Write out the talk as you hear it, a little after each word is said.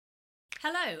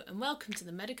Hello and welcome to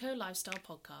the Medico Lifestyle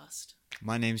Podcast.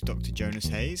 My name's Dr. Jonas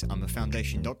Hayes. I'm a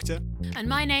foundation doctor. And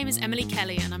my name is Emily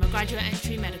Kelly and I'm a graduate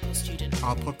entry medical student.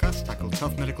 Our podcasts tackle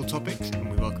tough medical topics and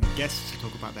we welcome guests to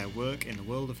talk about their work in the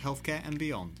world of healthcare and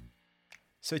beyond.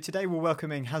 So today we're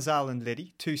welcoming Hazal and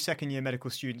Liddy, two second-year medical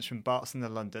students from Barts in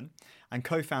London and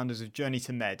co-founders of Journey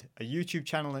to Med, a YouTube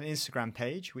channel and Instagram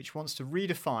page which wants to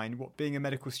redefine what being a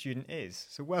medical student is.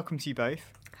 So welcome to you both.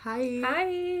 Hi.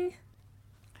 Hi.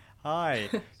 Hi.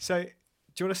 So do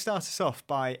you want to start us off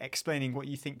by explaining what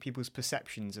you think people's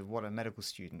perceptions of what a medical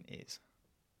student is?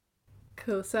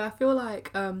 Cool. So I feel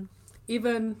like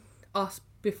even us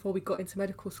before we got into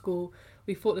medical school,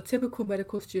 we thought the typical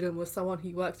medical student was someone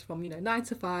who works from 9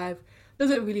 to 5,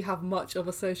 doesn't really have much of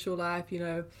a social life,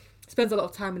 spends a lot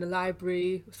of time in the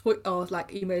library or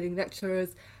like emailing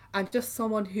lecturers, and just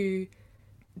someone who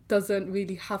doesn't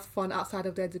really have fun outside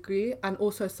of their degree, and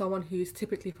also someone who's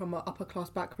typically from an upper class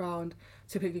background,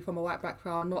 typically from a white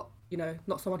background, not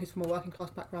someone who's from a working class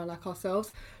background like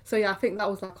ourselves. So yeah, I think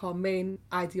that was like our main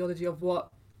ideology of what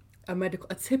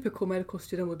a typical medical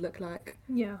student would look like.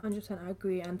 Yeah, 100%, I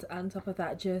agree. And on top of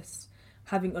that, just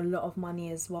having a lot of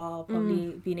money as well, probably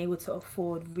being able to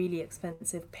afford really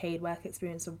expensive paid work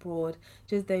experience abroad,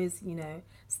 just those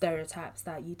stereotypes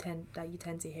that you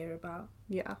tend to hear about.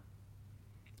 Yeah.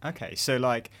 Okay, so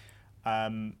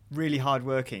really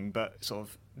hardworking, but sort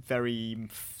of very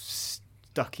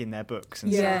stuck in their books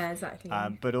and yeah, stuff.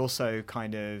 exactly. But also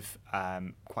kind of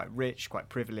quite rich, quite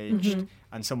privileged,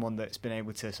 and someone that's been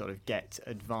able to sort of get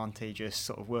advantageous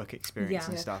sort of work experience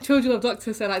and stuff. Children of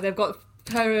doctors, so they've got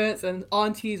parents and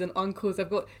aunties and uncles. They've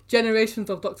got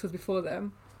generations of doctors before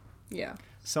them. Yeah.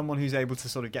 Someone who's able to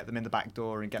sort of get them in the back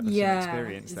door and get them some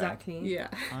experience exactly. there.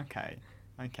 Yeah. Okay.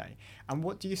 And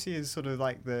what do you see as sort of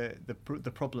like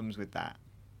the problems with that?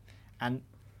 And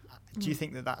do you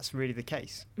think that that's really the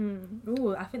case?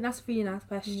 I think that's a really nice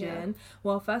question. Yeah.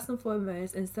 Well, first and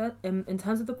foremost, in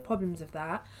terms of the problems of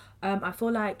that, I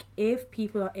feel like if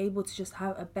people are able to just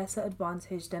have a better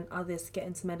advantage than others to get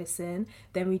into medicine,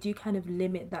 then we do kind of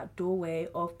limit that doorway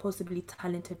of possibly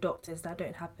talented doctors that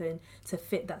don't happen to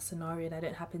fit that scenario, that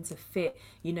don't happen to fit,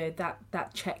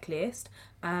 that checklist.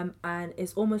 And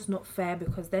it's almost not fair,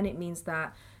 because then it means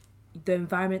that the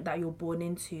environment that you're born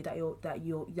into, that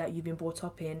you've been brought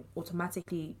up in,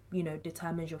 automatically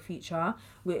determines your future,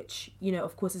 which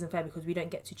of course isn't fair, because we don't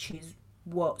get to choose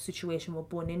what situation we're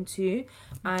born into.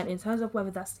 And in terms of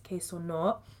whether that's the case or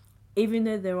not, even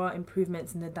though there are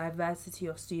improvements in the diversity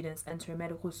of students entering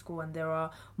medical school and there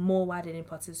are more widening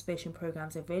participation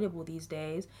programs available these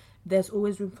days, there's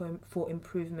always room for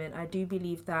improvement. I do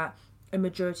believe that a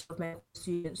majority of medical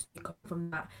students come from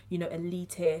that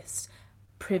elitist,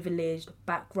 privileged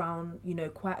background,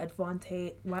 quite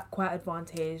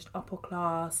advantaged, upper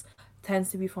class,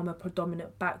 tends to be from a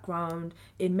predominant background.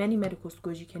 In many medical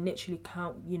schools, you can literally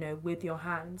count, with your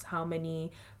hands how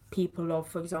many people of,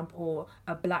 for example,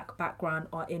 a black background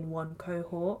are in one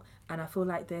cohort. And I feel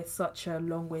like there's such a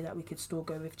long way that we could still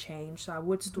go with change. So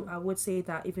I would say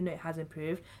that even though it has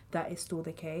improved, that is still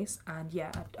the case. And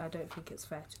yeah, I don't think it's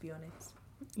fair, to be honest.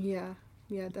 Yeah,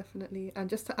 definitely. And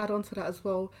just to add on to that as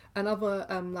well, another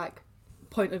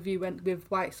point of view with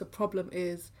whites, the problem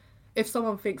is if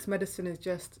someone thinks medicine is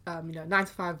just 9 to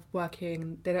 5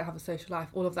 working, they don't have a social life,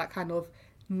 all of that kind of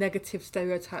negative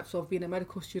stereotypes of being a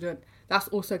medical student, that's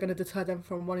also going to deter them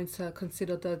from wanting to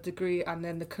consider the degree and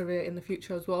then the career in the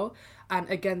future as well. And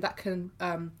again, that can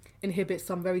inhibit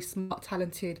some very smart,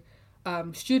 talented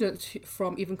students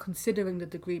from even considering the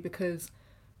degree, because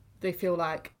they feel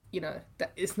like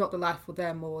that it's not the life for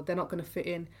them, or they're not going to fit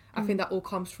in. I think that all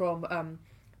comes from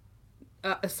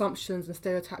assumptions and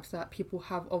stereotypes that people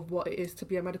have of what it is to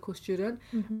be a medical student.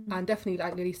 And definitely,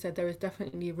 like Lily said, there is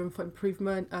definitely room for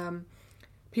improvement. I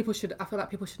feel like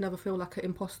people should never feel like an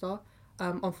imposter.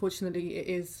 Unfortunately, it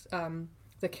is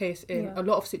the case in a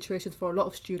lot of situations for a lot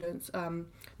of students,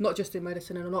 not just in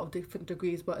medicine, and a lot of different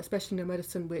degrees, but especially in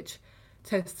medicine, which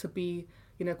tends to be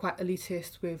quite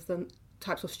elitist with the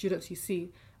types of students you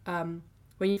see. When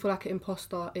you feel like an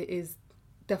imposter, it is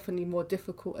definitely more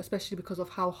difficult, especially because of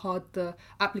how hard the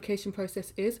application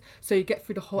process is. So you get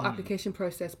through the whole application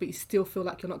process, but you still feel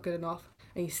like you're not good enough,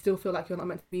 and you still feel like you're not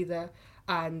meant to be there.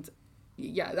 And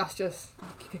yeah, that's just,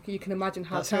 you can imagine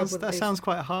how terrible it is. That sounds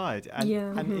quite hard. And,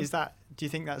 do you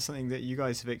think that's something that you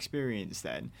guys have experienced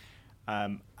then?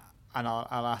 And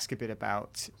I'll ask a bit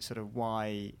about sort of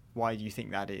why do you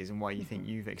think that is, and why you think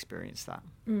you've experienced that?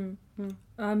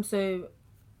 So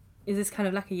is this kind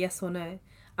of like a yes or no?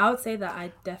 I would say that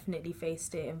I definitely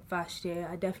faced it in first year.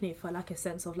 I definitely felt like a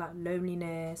sense of like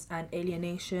loneliness and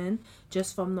alienation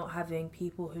just from not having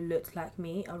people who looked like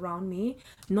me around me.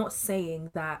 Not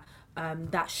saying that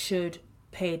that should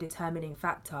play a determining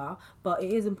factor, but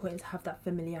it is important to have that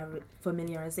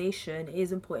familiarization. It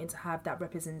is important to have that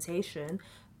representation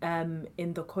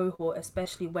in the cohort,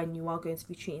 especially when you are going to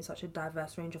be treating such a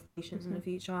diverse range of patients in the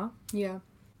future. Yeah,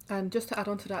 and just to add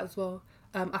on to that as well,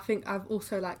 I think I've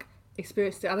also like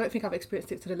experienced it. I don't think I've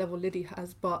experienced it to the level Liddy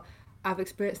has, but I've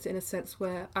experienced it in a sense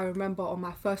where I remember on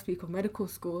my first week of medical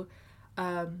school,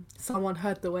 someone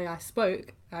heard the way I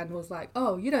spoke and was like,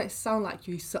 "Oh, you don't sound like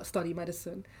you study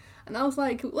medicine." And I was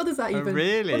like, what does that even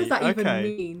really? What does that even Okay.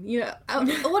 mean? You know,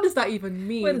 what does that even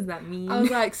mean? What does that mean? I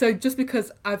was like, so just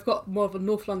because I've got more of a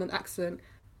North London accent,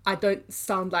 I don't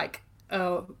sound like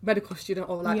a medical student,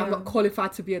 or like I'm not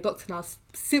qualified to be a doctor now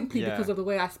simply because of the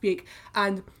way I speak.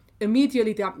 And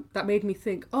immediately that made me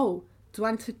think, oh, do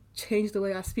I need to change the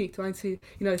way I speak? Do I need to,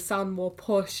 you know, sound more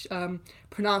posh,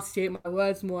 pronunciate my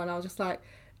words more? And I was just like,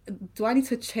 do I need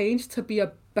to change to be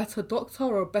a better doctor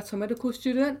or a better medical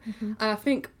student? And I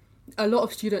think a lot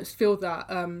of students feel that,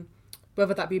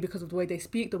 whether that be because of the way they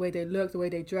speak, the way they look, the way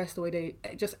they dress, the way they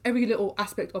just every little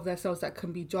aspect of themselves that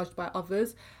can be judged by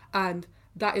others. And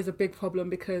that is a big problem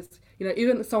because, you know,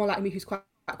 even someone like me who's quite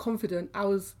confident,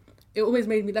 it always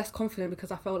made me less confident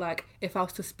because I felt like if I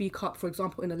was to speak up, for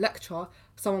example, in a lecture,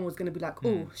 someone was going to be like,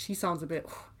 oh, she sounds a bit,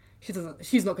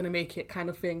 she's not going to make it, kind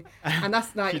of thing. And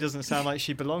that's like, she doesn't sound like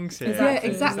she belongs here. Yeah, exactly.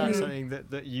 Is that something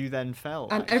that you then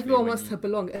felt? And actually, everyone wants to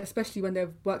belong, especially when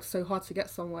they've worked so hard to get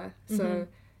somewhere. So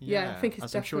yeah, I think it's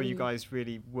as I'm sure you definitely- guys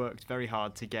really worked very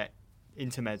hard to get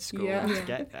into med school Yeah. and to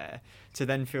get there. To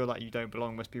then feel like you don't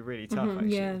belong must be really tough,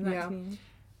 actually. Yeah, exactly.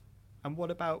 And what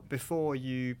about before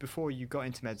you got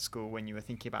into med school, when you were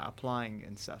thinking about applying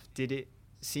and stuff? Did it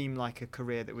seem like a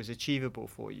career that was achievable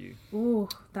for you? Ooh,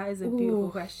 that is a beautiful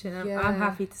Ooh, question. yeah. I'm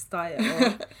happy to start it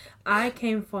off. I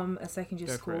came from a secondary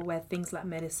Go for school it. where things like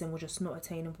medicine were just not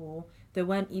attainable. They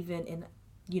weren't even in,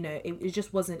 you know, it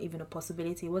just wasn't even a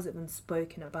possibility. It wasn't even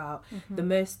spoken about. The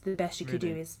best you could do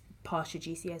Really? is pass your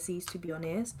GCSEs, to be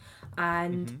honest.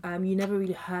 And you never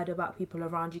really heard about people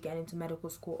around you getting into medical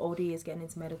school, older years getting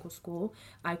into medical school.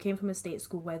 I came from a state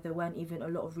school where there weren't even a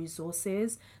lot of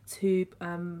resources to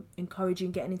encourage you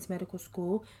getting into medical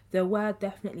school. There were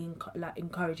definitely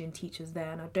encouraging teachers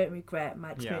there, and I don't regret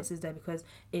my experiences there because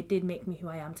it did make me who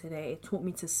I am today. It taught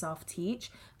me to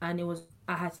self-teach, and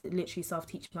I had to literally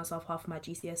self-teach myself half of my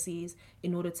GCSEs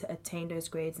in order to attain those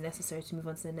grades necessary to move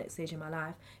on to the next stage in my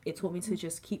life. It taught me to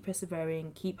just keep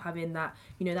persevering, keep having that,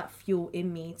 you know, that fuel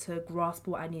in me to grasp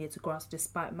what I needed to grasp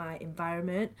despite my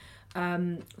environment.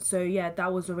 So yeah,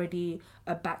 that was already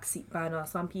a backseat burner.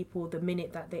 Some people, the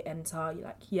minute that they enter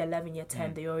like year 11, year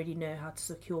 10, they already know how to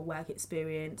secure work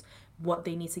experience, what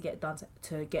they need to get done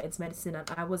to get into medicine. And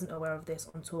I wasn't aware of this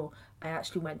until I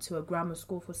actually went to a grammar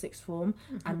school for sixth form,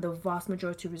 and the vast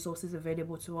majority of resources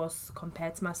available to us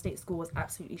compared to my state school was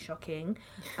absolutely shocking.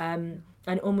 And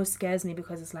it almost scares me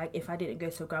because it's like, if I didn't go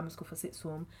to a grammar school for sixth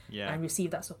form and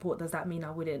receive that support, does that mean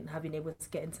I wouldn't have been able to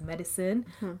get into medicine?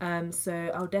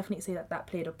 So I'll definitely say that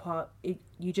played a part.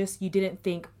 You didn't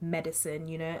think medicine,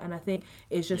 you know. And I think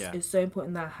it's so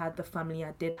important that I had the family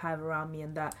I did have around me,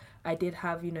 and that I did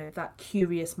have, you know, that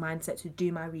curious mindset to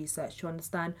do my research, to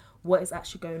understand what is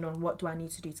actually going on, what do I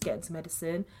need to do to get into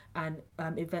medicine, and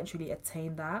eventually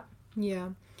attain that. Yeah,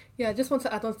 I just want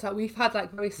to add on to that. We've had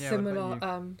like very Yeah, what similar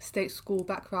about state school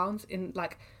backgrounds. In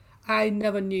like, I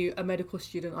never knew a medical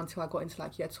student until I got into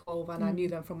like year 12, and I knew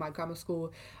them from my grammar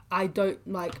school.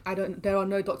 There are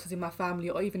no doctors in my family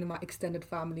or even in my extended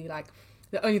family. Like,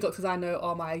 the only doctors I know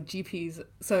are my GPs.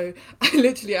 So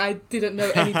I didn't know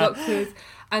any doctors.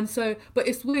 And so, but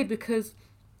it's weird because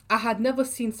I had never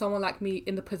seen someone like me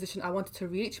in the position I wanted to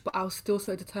reach, but I was still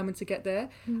so determined to get there.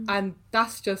 And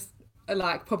that's just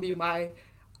like probably my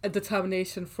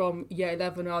determination from year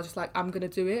 11, where I was just like, I'm going to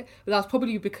do it. But that's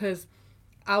probably because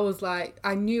I was like,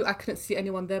 I knew I couldn't see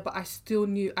anyone there, but I still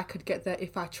knew I could get there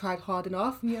if I tried hard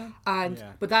enough.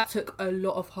 But that took a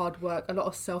lot of hard work, a lot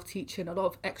of self-teaching, a lot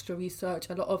of extra research,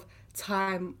 a lot of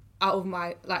time out of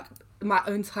my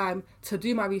own time to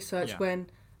do my research, when,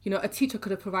 you know, a teacher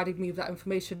could have provided me with that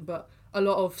information, but a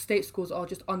lot of state schools are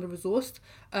just under-resourced.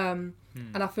 And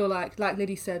I feel like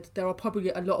Liddy said, there are probably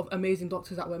a lot of amazing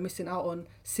doctors that we're missing out on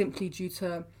simply due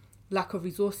to lack of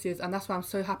resources. And that's why I'm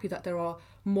so happy that there are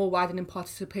more widening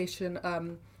participation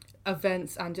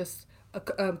events and just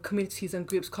communities and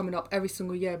groups coming up every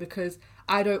single year, because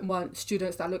I don't want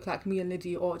students that look like me and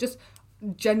Liddy, or just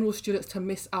general students, to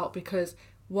miss out because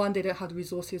one, they don't have the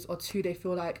resources, or two, they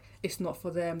feel like it's not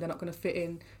for them, they're not going to fit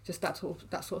in, just that sort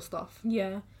of stuff.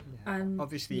 Yeah. And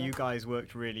obviously you guys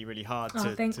worked really, really hard to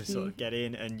sort of get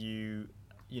in, and you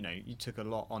took a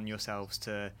lot on yourselves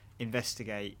to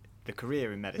investigate the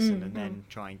career in medicine and then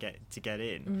try and get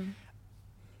in.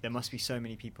 There must be so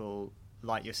many people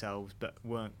like yourselves but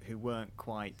who weren't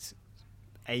quite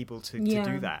able to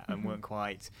do that and weren't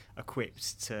quite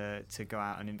equipped to go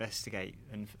out and investigate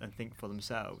and think for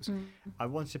themselves. I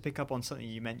wanted to pick up on something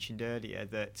you mentioned earlier,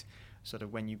 that sort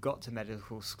of when you got to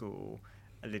medical school,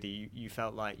 Liddy, you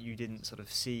felt like you didn't sort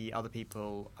of see other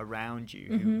people around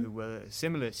you who were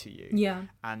similar to you. Yeah.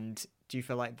 And do you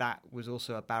feel like that was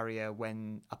also a barrier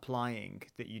when applying,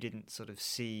 that you didn't sort of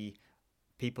see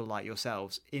people like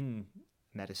yourselves in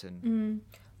medicine?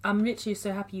 I'm literally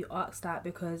so happy you asked that,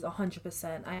 because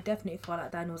 100%, I definitely felt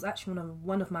like that. And it was actually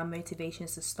one of my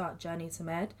motivations to start Journey to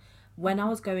Med. When I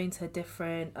was going to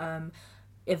different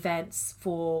events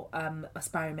for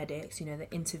aspiring medics, the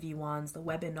interview ones, the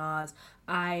webinars,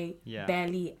 I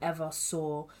barely ever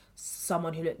saw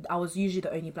someone who looked. I was usually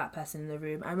the only black person in the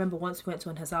room. I remember once we went to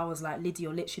one, Hazal was like, "Liddy,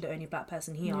 you're literally the only black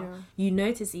person here." You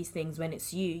notice these things when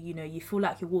it's you. You feel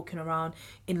like you're walking around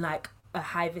in like a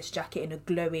high-vis jacket in a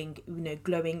glowing,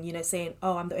 saying,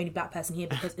 "Oh, I'm the only black person here,"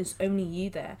 because it's only you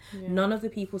there. None of the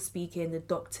people speaking, the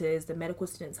doctors, the medical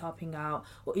students helping out,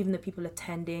 or even the people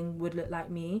attending would look like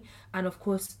me. And of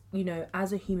course,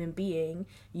 as a human being,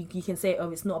 you can say, "Oh,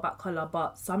 it's not about colour,"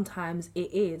 but sometimes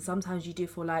it is. Sometimes you do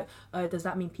feel like, "Oh, does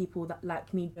that mean people that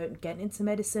like me don't get into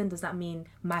medicine? Does that mean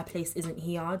my place isn't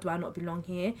here? Do I not belong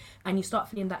here?" And you start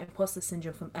feeling that imposter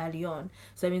syndrome from early on.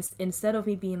 So instead of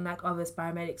me being like other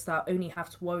paramedics that only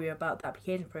have to worry about the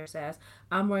application process,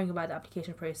 I'm worrying about the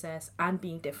application process and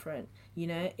being different.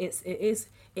 It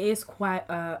is quite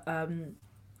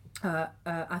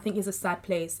I think it's a sad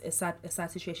place, a sad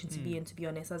situation to be in, to be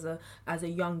honest, as a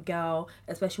young girl,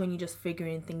 especially when you're just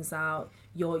figuring things out.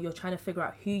 You're trying to figure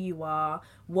out who you are,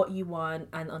 what you want,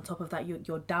 and on top of that,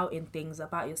 you're doubting things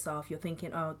about yourself. You're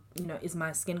thinking, "Oh, is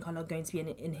my skin color going to be an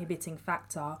inhibiting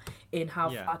factor in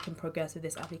how far I can progress with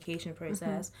this application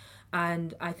process?"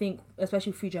 And I think,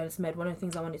 especially through Journey to Med, one of the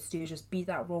things I wanted to do is just be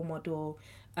that role model.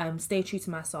 Stay true to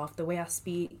myself, the way I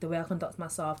speak, the way I conduct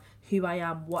myself, who I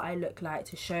am, what I look like,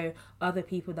 to show other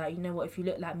people that, if you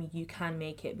look like me, you can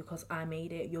make it, because I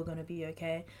made it, you're going to be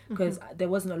okay. Because there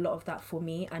wasn't a lot of that for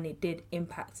me, and it did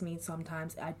impact me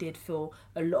sometimes. I did feel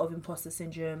a lot of imposter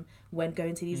syndrome when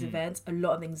going to these events, a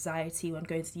lot of anxiety when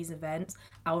going to these events.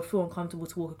 I would feel uncomfortable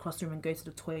to walk across the room and go to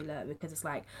the toilet, because it's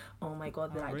like, oh my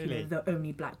God, really? the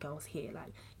only black girls here.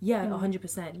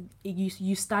 100%.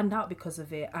 You stand out because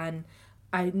of it. And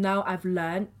I've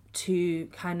learned to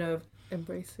kind of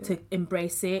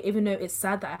embrace it, even though it's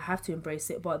sad that I have to embrace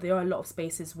it. But there are a lot of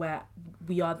spaces where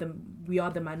we are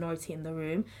the minority in the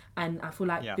room, and I feel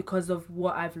like because of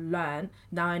what I've learned,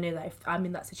 now I know that if I'm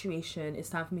in that situation, it's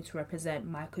time for me to represent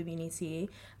my community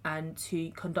and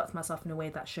to conduct myself in a way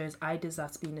that shows I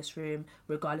deserve to be in this room,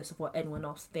 regardless of what anyone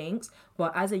else thinks.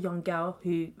 But as a young girl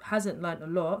who hasn't learned a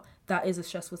lot, that is a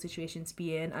stressful situation to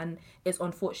be in, and it's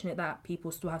unfortunate that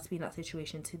people still have to be in that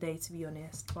situation today, to be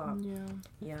honest. But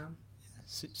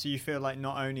So you feel like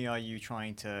not only are you're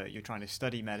trying to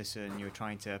study medicine, you're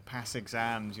trying to pass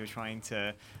exams, you're trying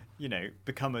to,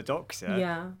 become a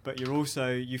doctor, but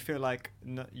you feel like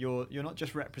you're not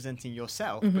just representing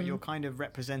yourself, but you're kind of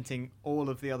representing all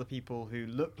of the other people who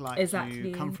look like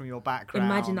you, come from your background.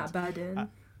 Imagine that burden.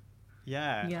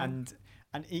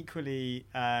 And equally,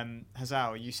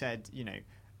 Hazal, you said,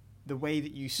 the way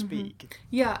that you speak.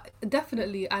 Yeah,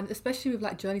 definitely. And especially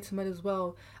with Journey to Med as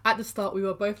well, at the start we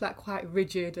were both quite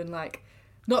rigid and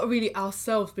not really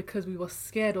ourselves, because we were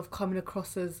scared of coming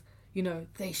across as,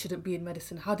 they shouldn't be in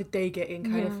medicine, how did they get in,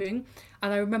 kind of thing.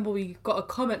 And I remember we got a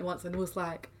comment once and it was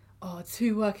like, "Oh,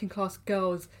 2 working class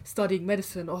girls studying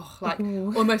medicine,"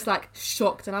 almost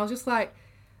shocked. And I was just like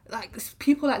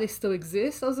people like this still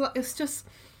exist. I was like,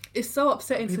 it's so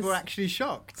upsetting. People are actually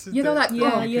shocked. Could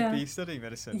be studying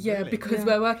medicine. Yeah, really? Because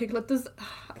we're working.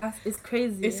 It's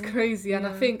crazy. It's crazy, and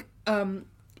I think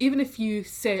even if you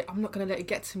say, "I'm not gonna let it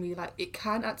get to me," it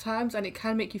can at times, and it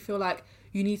can make you feel like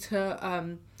you need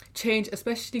to change,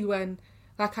 especially when,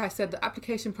 like I said, the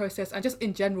application process and just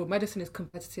in general, medicine is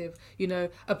competitive.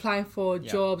 Applying for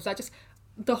jobs,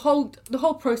 the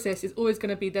whole process is always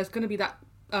gonna be. There's gonna be that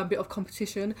bit of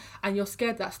competition, and you're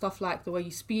scared that stuff like the way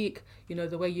you speak,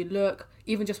 the way you look,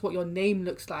 even just what your name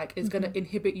looks like is going to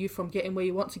inhibit you from getting where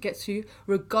you want to get to,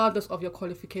 regardless of your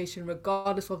qualification,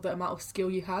 regardless of the amount of skill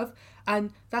you have.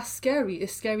 And that's scary.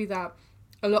 It's scary that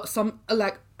a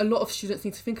lot of students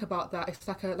need to think about that. It's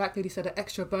like Lily said, an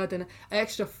extra burden, an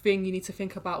extra thing you need to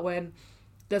think about when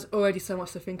there's already so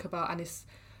much to think about, and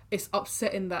it's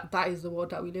upsetting that is the world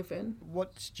that we live in.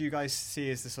 What do you guys see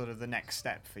as the sort of the next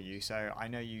step for you? So I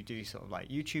know you do sort of like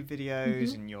YouTube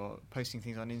videos and you're posting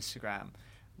things on Instagram.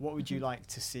 What would you like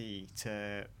to see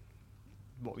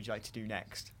what would you like to do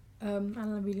next? I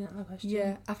really like that question.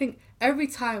 Yeah, I think every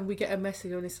time we get a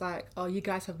message and it's like, oh, you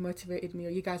guys have motivated me or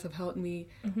you guys have helped me,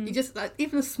 you just like,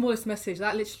 even the smallest message,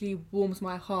 that literally warms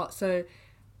my heart. So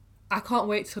I can't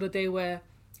wait till the day where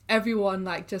everyone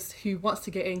like just who wants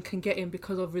to get in can get in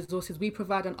because of resources we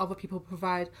provide and other people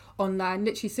provide online.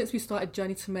 Literally, since we started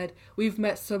Journey to Med, we've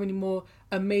met so many more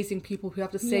amazing people who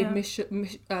have the same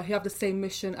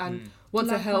mission and want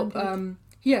to help.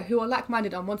 Who are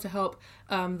like-minded and want to help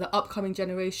the upcoming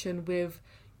generation with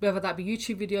whether that be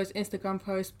YouTube videos, Instagram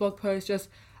posts, blog posts. Just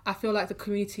I feel like the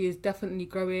community is definitely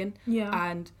growing,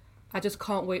 and I just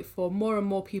can't wait for more and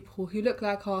more people who look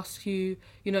like us, who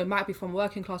might be from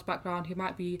working class background, who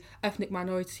might be ethnic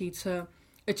minority, to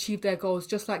achieve their goals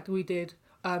just like we did,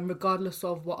 regardless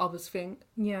of what others think.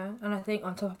 Yeah, and I think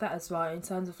on top of that as well, in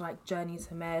terms of like Journey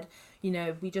to Med,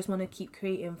 we just want to keep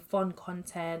creating fun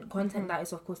content that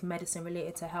is of course medicine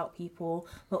related to help people,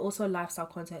 but also lifestyle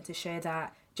content to show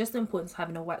that just the importance of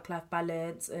having a work-life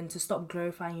balance and to stop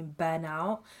glorifying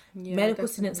burnout. Medical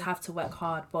students have to work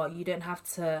hard, but you don't have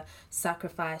to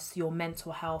sacrifice your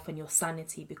mental health and your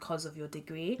sanity because of your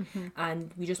degree.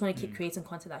 And we just want to keep creating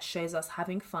content that shows us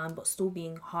having fun but still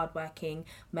being hardworking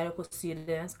medical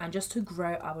students, and just to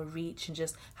grow our reach and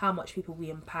just how much people we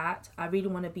impact. I really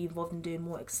want to be involved in doing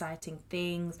more exciting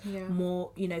things,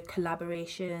 more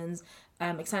collaborations,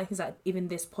 exciting things, like even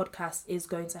this podcast is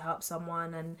going to help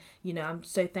someone, and I'm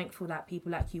so thankful that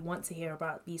people like you want to hear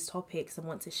about these topics and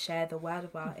want to share the word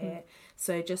about it.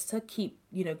 So just to keep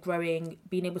growing,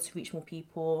 being able to reach more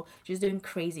people, just doing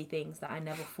crazy things that I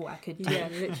never thought I could do.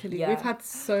 Literally we've had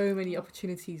so many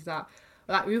opportunities that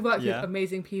like we worked with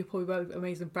amazing people, we worked with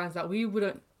amazing brands that we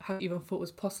wouldn't have even thought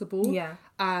was possible,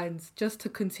 and just to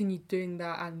continue doing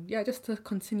that, and just to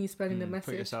continue spreading the message,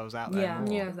 put yourselves out there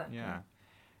more. Exactly.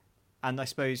 And I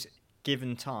suppose,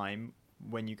 given time,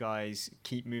 when you guys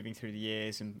keep moving through the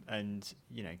years and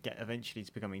get eventually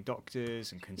to becoming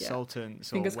doctors and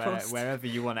consultants, or wherever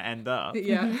you want to end up,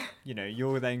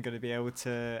 you're then going to be able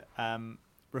to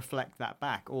reflect that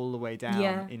back all the way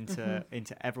down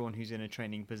into everyone who's in a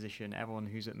training position, everyone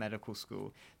who's at medical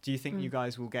school. Do you think you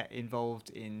guys will get involved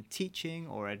in teaching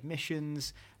or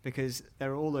admissions? Because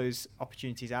there are all those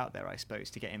opportunities out there, I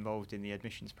suppose, to get involved in the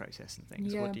admissions process and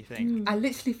things. What do you think? I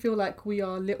literally feel like we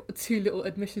are two little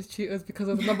admissions tutors because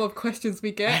of the number of questions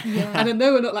we get. And I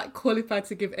know we're not like qualified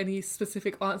to give any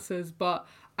specific answers, but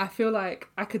I feel like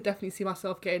I could definitely see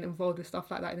myself getting involved with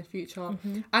stuff like that in the future.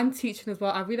 And teaching as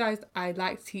well. I realised I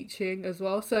like teaching as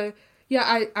well. So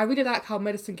I really like how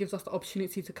medicine gives us the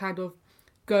opportunity to kind of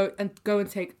go and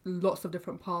take lots of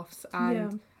different paths,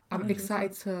 and I'm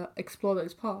excited to explore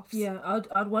those paths.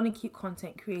 I'd want to keep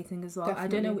content creating as well. Definitely.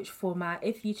 I don't know which format.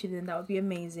 If YouTube, then that would be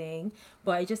amazing,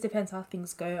 but it just depends how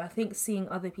things go. I think seeing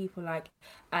other people like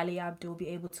Ali Abdul be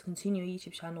able to continue a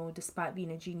YouTube channel despite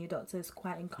being a junior doctor is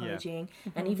quite encouraging,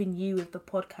 and even you with the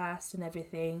podcast and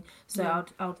everything. So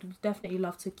I'd definitely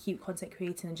love to keep content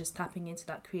creating and just tapping into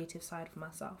that creative side for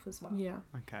myself as well.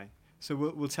 Okay. So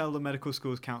we'll tell the Medical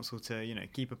Schools Council to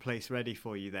keep a place ready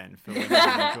for you then for when you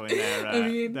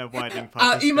join their widening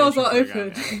participation. Our emails are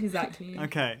open. Exactly.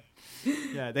 Okay.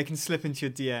 Yeah, they can slip into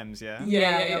your DMs.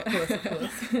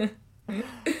 Of course.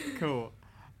 Cool.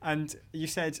 And you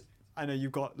said, I know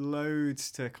you've got loads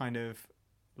to kind of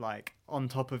like on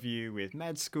top of you with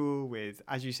med school, with,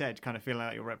 as you said, kind of feeling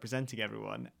like you're representing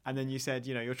everyone, and then you said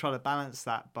you're trying to balance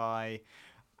that by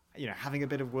having a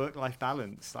bit of work-life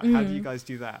balance. Like, how do you guys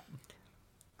do that?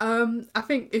 I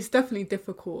think it's definitely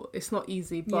difficult. It's not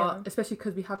easy, but especially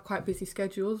because we have quite busy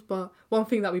schedules. But one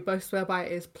thing that we both swear by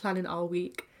is planning our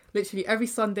week. Literally every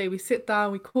Sunday we sit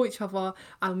down, we call each other,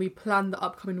 and we plan the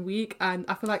upcoming week. And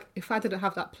I feel like if I didn't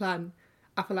have that plan,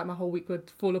 I feel like my whole week would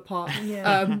fall apart.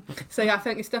 So I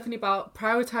think it's definitely about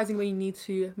prioritizing when you need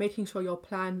to, making sure you're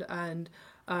planned, and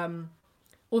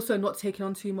also not taking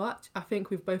on too much. I think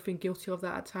we've both been guilty of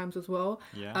that at times as well.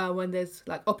 When there's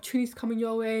like opportunities coming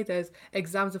your way, there's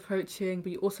exams approaching,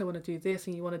 but you also want to do this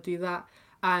and you want to do that.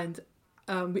 And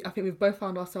I think we've both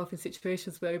found ourselves in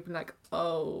situations where we've been like,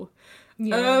 how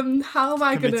am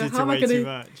I gonna how am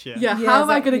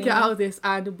I gonna get out of this?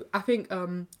 And I think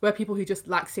we're people who just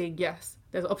like saying yes.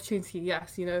 There's an opportunity,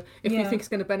 yes. If we think it's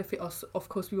going to benefit us, of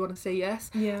course we want to say yes.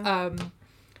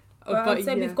 But I'd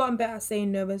say we've gotten better at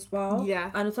saying no as well.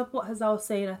 Yeah. And on top of what Hazal was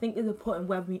saying, I think it's important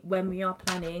when we are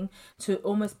planning to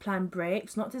almost plan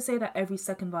breaks. Not to say that every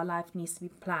second of our life needs to be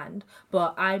planned,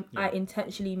 but I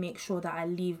intentionally make sure that I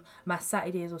leave my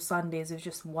Saturdays or Sundays with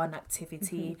just one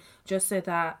activity, just so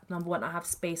that, number one, I have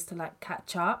space to like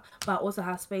catch up, but I also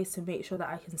have space to make sure that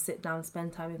I can sit down and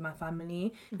spend time with my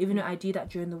family, even though I do that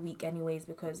during the week anyways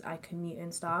because I commute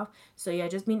and stuff. So yeah,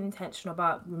 just being intentional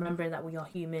about remembering that we are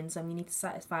humans and we need to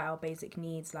satisfy our basic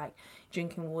needs like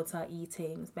drinking water,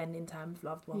 eating, spending time with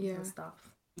loved ones and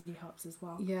stuff. Really helps as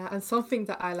well. Yeah, and something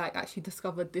that I like actually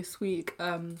discovered this week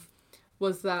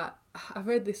was that I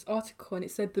read this article and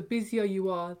it said the busier you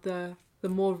are, the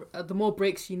more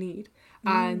breaks you need.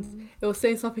 And it was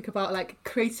saying something about like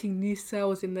creating new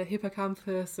cells in the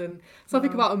hippocampus and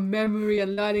something about memory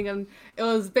and learning, and it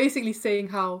was basically saying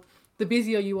how the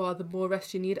busier you are, the more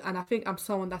rest you need. And I think I'm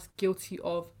someone that's guilty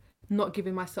of not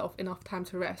giving myself enough time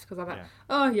to rest because I'm like,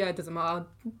 oh yeah, it doesn't matter, I'll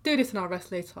do this and I'll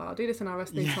rest later,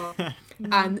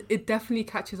 and it definitely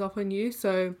catches up on you.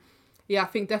 So yeah, I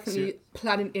think definitely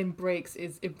planning in breaks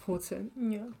is important.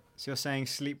 Yeah. So you're saying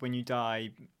sleep when you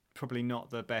die, probably not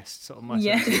the best sort of motto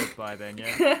to live by then,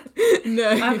 No.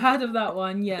 I've heard of that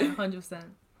one, 100%.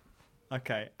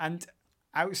 Okay, and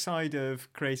outside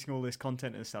of creating all this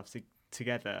content and stuff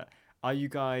together, are you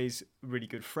guys really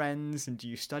good friends, and do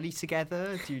you study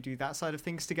together? Do you do that side of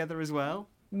things together as well?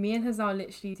 Me and Hazal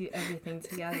literally do everything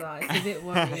together. It's a bit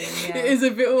worrying, yeah. It is a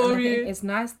bit worrying. It's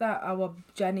nice that our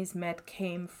Journeys Med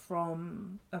came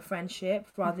from a friendship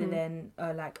rather than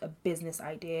like a business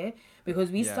idea, because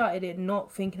we started it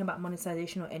not thinking about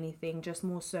monetization or anything, just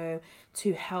more so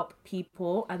to help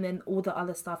people, and then all the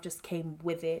other stuff just came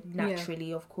with it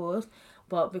naturally, of course.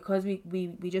 But because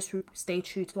we just stay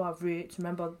true to our roots,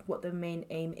 remember what the main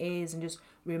aim is, and just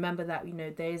remember that, you know,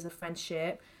 there is a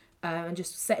friendship, and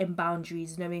just setting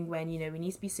boundaries, knowing when, you know, we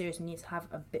need to be serious, we need to have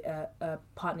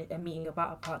a meeting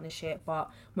about a partnership, but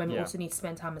when we also need to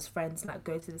spend time as friends, like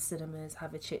go to the cinemas,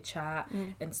 have a chit chat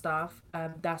and stuff.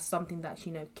 That's something that,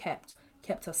 you know, kept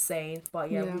us sane.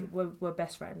 But we're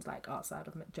best friends like outside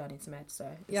of Journeys Med. So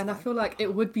and I feel like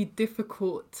it would be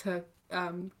difficult to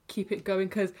keep it going,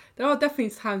 because there are definitely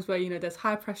times where, you know, there's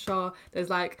high pressure, there's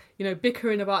like, you know,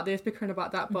 bickering about this, bickering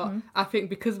about that, but I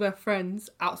think because we're friends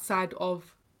outside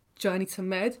of Journey to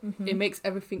Med, it makes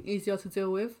everything easier to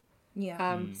deal with.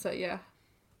 So yeah,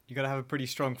 you got to have a pretty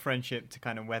strong friendship to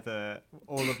kind of weather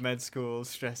all of med school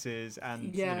stresses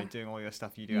and you know, doing all your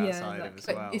stuff you do outside of as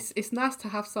well. It's nice to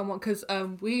have someone, because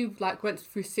we've like went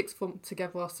through sixth form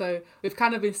together, so we've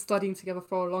kind of been studying together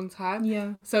for a long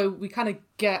time. So we kind of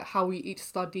get how we each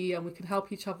study and we can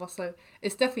help each other. So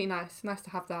it's definitely nice to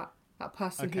have that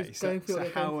person who's going through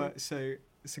what they're going through.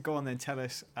 So go on then, tell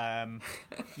us,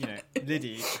 you know,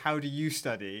 Liddy, how do you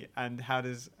study and how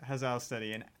does Hazal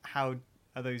study, and how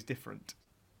are those different?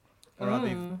 Or are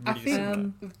they really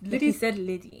similar? Liddy said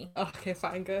Liddy. Oh, okay,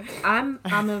 fine, go. I'm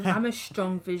a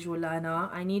strong visual learner.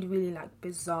 I need really like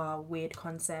bizarre, weird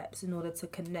concepts in order to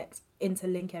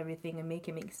interlink everything and make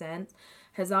it make sense.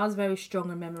 Hazal's very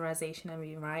strong on memorization and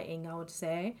rewriting, I would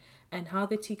say. And how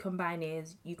the two combine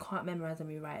is you can't memorize and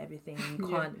rewrite everything. You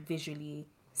can't visually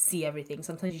see everything.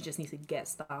 Sometimes you just need to get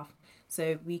stuff.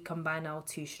 So we combine our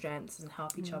two strengths and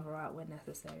help each other out when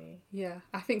necessary. Yeah,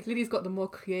 I think Liddy's got the more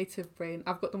creative brain.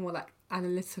 I've got the more like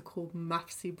analytical,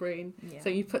 mathsy brain. So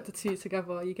you put the two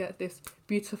together, you get this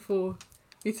beautiful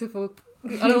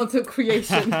I don't want to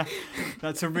creation.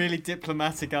 That's a really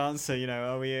diplomatic answer, you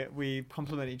know. We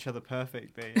complement each other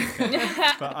perfectly.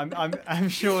 But I'm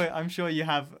sure you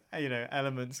have, you know,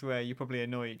 elements where you probably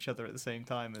annoy each other at the same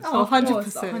time.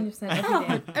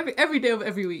 100%. Every day of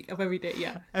every week of every day,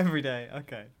 Every day,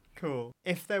 okay. Cool.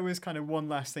 If there was kind of one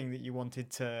last thing that you wanted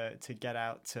to get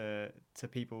out to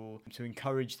people to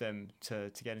encourage them to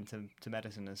get into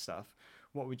medicine and stuff,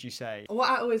 what would you say? What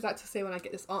I always like to say when I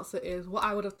get this answer is what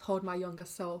I would have told my younger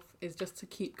self is just to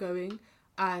keep going,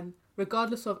 and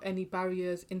regardless of any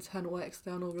barriers, internal or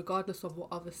external, regardless of what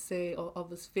others say or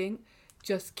others think,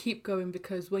 just keep going,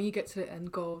 because when you get to the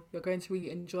end goal, you're going to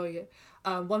really enjoy it.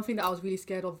 One thing that I was really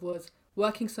scared of was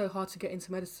working so hard to get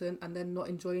into medicine and then not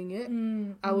enjoying it.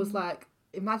 I was like,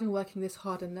 imagine working this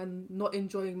hard and then not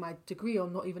enjoying my degree or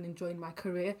not even enjoying my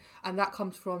career. And that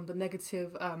comes from the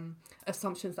negative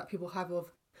assumptions that people have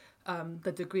of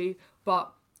the degree.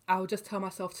 But I would just tell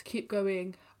myself to keep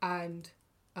going, and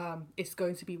it's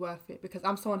going to be worth it, because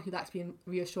I'm someone who likes being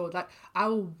reassured. Like, I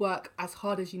will work as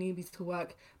hard as you need me to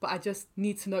work, but I just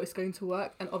need to know it's going to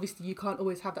work. And obviously you can't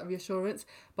always have that reassurance.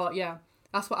 But yeah,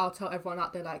 that's what I'll tell everyone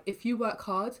out there. Like, if you work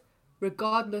hard,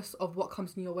 regardless of what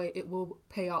comes in your way, it will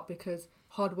pay out, because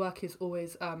hard work is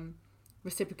always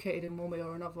reciprocated in one way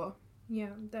or another.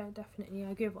 Yeah, definitely. I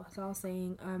agree with what I was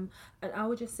saying. And I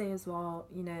would just say as well,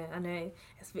 you know, I know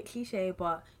it's a bit cliche,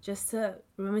 but just to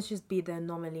remember to just be the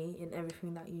anomaly in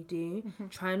everything that you do.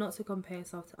 Try not to compare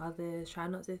yourself to others. Try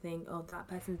not to think, oh, that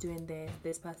person's doing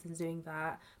this person's doing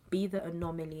that. Be the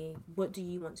anomaly. What do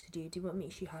you want to do? Do what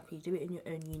makes you happy. Do it in your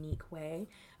own unique way.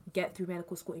 Get through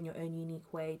medical school in your own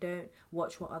unique way. Don't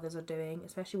watch what others are doing.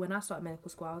 Especially when I started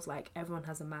medical school, I was like, everyone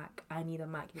has a Mac. I need a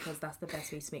Mac because that's the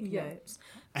best way to make notes.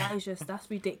 That's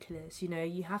ridiculous. You know,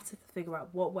 you have to figure out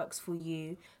what works for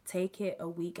you. Take it a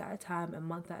week at a time, a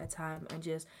month at a time, and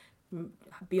just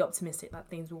be optimistic that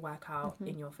things will work out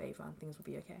in your favour and things will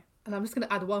be okay. And I'm just going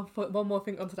to add one more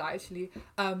thing onto that, actually.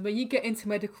 When you get into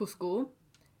medical school,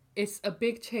 it's a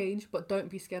big change, but don't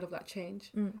be scared of that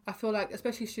change. I feel like,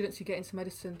 especially students who get into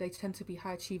medicine, they tend to be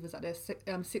high achievers at their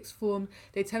sixth form.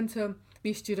 They tend to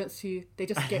be students who, they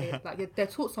just get it. Like, they're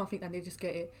taught something and they just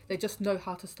get it. They just know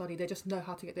how to study. They just know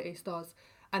how to get the A stars.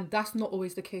 And that's not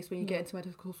always the case when you get into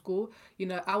medical school. You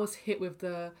know, I was hit with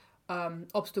the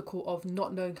obstacle of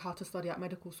not knowing how to study at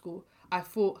medical school. I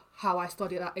thought how I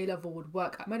studied at A-level would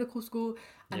work at medical school.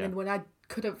 And then when I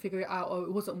couldn't figure it out, or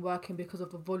it wasn't working because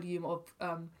of the volume of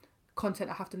content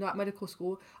I have to know at medical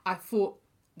school, I thought,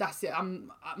 that's it,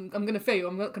 I'm gonna fail,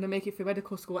 I'm not gonna make it through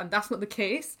medical school. And that's not the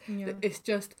case. It's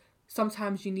just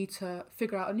sometimes you need to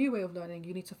figure out a new way of learning.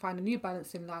 You need to find a new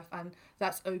balance in life, and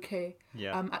that's okay.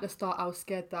 At the start I was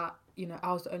scared that, you know,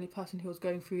 I was the only person who was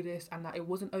going through this and that it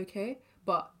wasn't okay,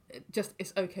 but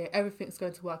it's okay. Everything's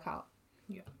going to work out.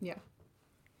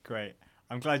 Great.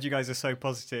 I'm glad you guys are so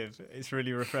positive. It's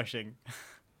really refreshing.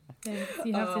 Thanks.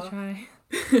 You have to try.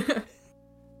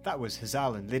 That was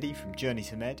Hazal and Liddy from Journey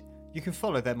to Med. You can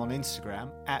follow them on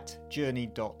Instagram at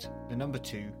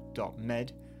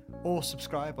journey.2.med or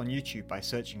subscribe on YouTube by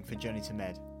searching for Journey to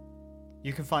Med.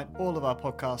 You can find all of our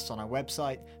podcasts on our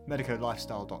website,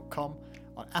 medicolifestyle.com,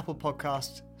 on Apple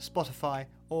Podcasts, Spotify,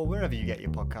 or wherever you get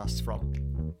your podcasts from.